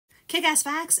Kick-ass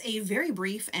facts, a very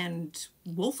brief and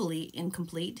woefully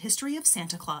incomplete history of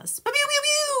Santa Claus. Pew pew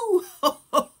pew! Ho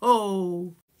ho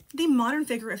ho! The modern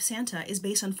figure of Santa is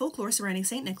based on folklore surrounding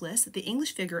St. Nicholas, the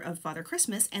English figure of Father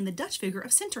Christmas, and the Dutch figure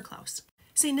of Santa Claus.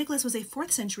 St. Nicholas was a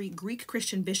 4th century Greek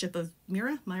Christian bishop of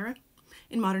Myra,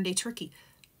 in modern-day Turkey.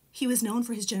 He was known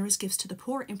for his generous gifts to the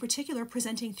poor, in particular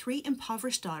presenting 3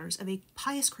 impoverished daughters of a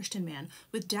pious Christian man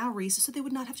with dowries so they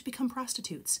would not have to become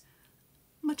prostitutes.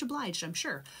 Much obliged, I'm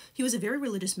sure. He was a very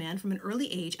religious man from an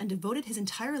early age and devoted his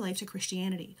entire life to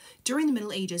Christianity. During the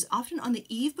Middle Ages, often on the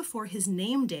eve before his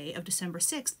name day of December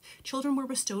 6th, children were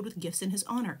bestowed with gifts in his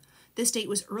honor. This date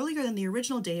was earlier than the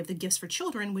original day of the gifts for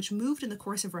children, which moved in the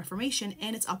course of Reformation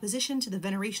and its opposition to the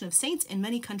veneration of saints in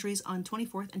many countries on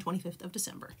 24th and 25th of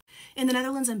December. In the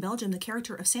Netherlands and Belgium, the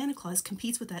character of Santa Claus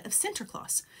competes with that of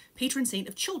Sinterklaas, patron saint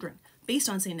of children, based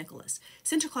on St. Nicholas.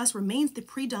 Sinterklaas remains the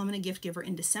predominant gift giver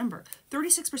in December.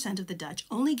 36% of the Dutch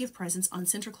only give presents on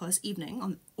Sinterklaas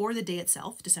evening or the day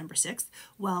itself, December 6th,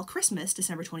 while Christmas,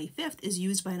 December 25th, is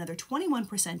used by another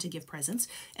 21% to give presents,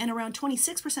 and around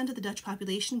 26% of the Dutch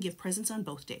population give presents on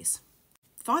both days.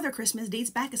 Father Christmas dates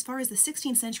back as far as the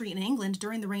 16th century in England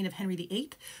during the reign of Henry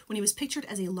VIII, when he was pictured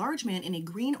as a large man in a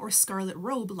green or scarlet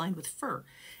robe lined with fur.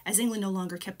 As England no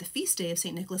longer kept the feast day of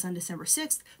St. Nicholas on December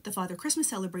 6th, the Father Christmas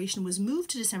celebration was moved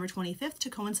to December 25th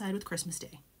to coincide with Christmas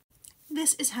Day.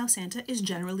 This is how Santa is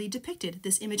generally depicted.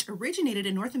 This image originated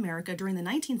in North America during the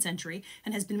 19th century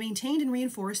and has been maintained and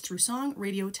reinforced through song,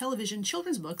 radio, television,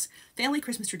 children's books, family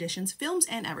Christmas traditions, films,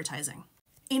 and advertising.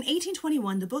 In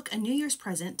 1821, the book A New Year's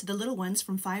Present to the Little Ones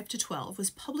from 5 to 12 was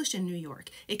published in New York.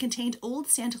 It contained Old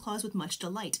Santa Claus with Much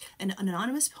Delight, an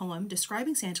anonymous poem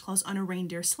describing Santa Claus on a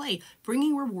reindeer sleigh,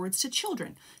 bringing rewards to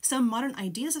children. Some modern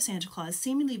ideas of Santa Claus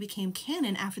seemingly became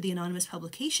canon after the anonymous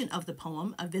publication of the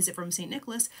poem, A Visit from St.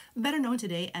 Nicholas, better known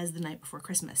today as The Night Before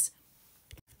Christmas.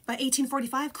 By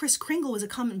 1845, Kris Kringle was a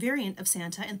common variant of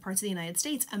Santa in parts of the United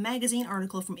States. A magazine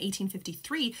article from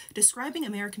 1853 describing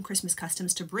American Christmas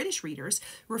customs to British readers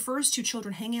refers to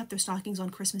children hanging up their stockings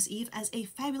on Christmas Eve as a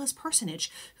fabulous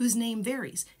personage whose name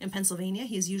varies. In Pennsylvania,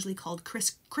 he is usually called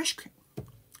Krish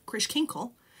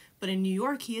Kinkle, but in New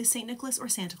York, he is St. Nicholas or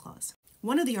Santa Claus.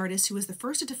 One of the artists who was the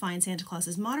first to define Santa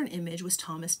Claus's modern image was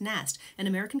Thomas Nast, an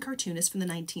American cartoonist from the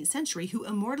 19th century who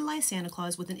immortalized Santa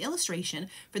Claus with an illustration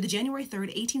for the January 3,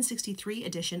 1863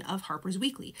 edition of Harper's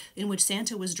Weekly, in which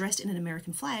Santa was dressed in an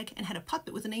American flag and had a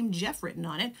puppet with the name Jeff written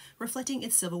on it, reflecting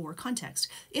its Civil War context.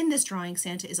 In this drawing,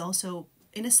 Santa is also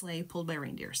in a sleigh pulled by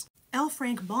reindeers. L.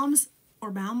 Frank Baum's, or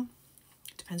Baum,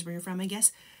 depends where you're from, I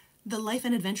guess, The Life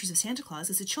and Adventures of Santa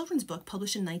Claus is a children's book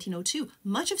published in 1902.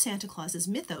 Much of Santa Claus's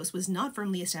mythos was not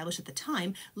firmly established at the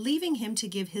time, leaving him to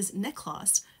give his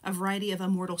Necklaus a variety of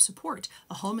immortal support,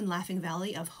 a home in Laughing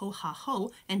Valley of ho-ha-ho,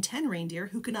 and 10 reindeer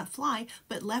who could not fly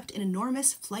but leapt in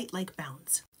enormous flight-like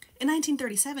bounds. In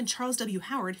 1937, Charles W.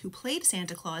 Howard, who played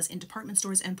Santa Claus in department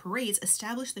stores and parades,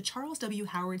 established the Charles W.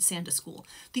 Howard Santa School,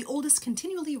 the oldest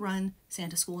continually run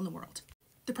Santa school in the world.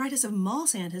 The practice of mall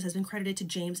Santas has been credited to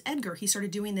James Edgar. He started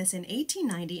doing this in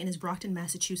 1890 in his Brockton,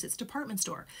 Massachusetts department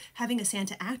store. Having a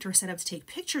Santa actor set up to take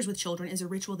pictures with children is a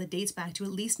ritual that dates back to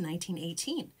at least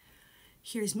 1918.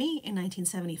 Here's me in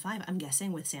 1975, I'm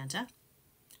guessing, with Santa.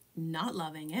 Not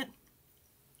loving it.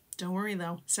 Don't worry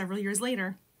though, several years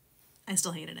later, I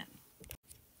still hated it.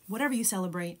 Whatever you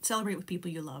celebrate, celebrate with people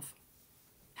you love.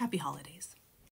 Happy holidays.